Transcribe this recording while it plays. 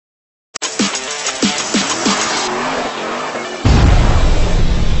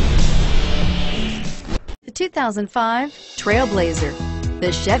2005 TrailBlazer.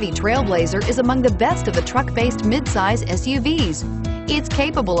 The Chevy TrailBlazer is among the best of the truck-based midsize SUVs. It's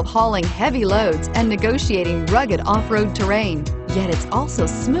capable of hauling heavy loads and negotiating rugged off-road terrain, yet it's also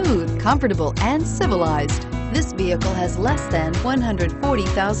smooth, comfortable, and civilized. This vehicle has less than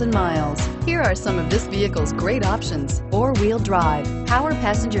 140,000 miles. Here are some of this vehicle's great options: four-wheel drive, power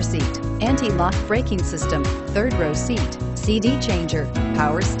passenger seat, anti-lock braking system, third-row seat, CD changer,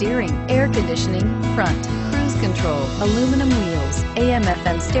 power steering, air conditioning, front, cruise control, aluminum wheels,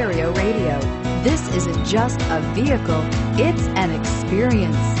 AM/FM stereo radio. This isn't just a vehicle, it's an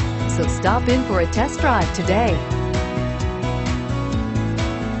experience. So stop in for a test drive today.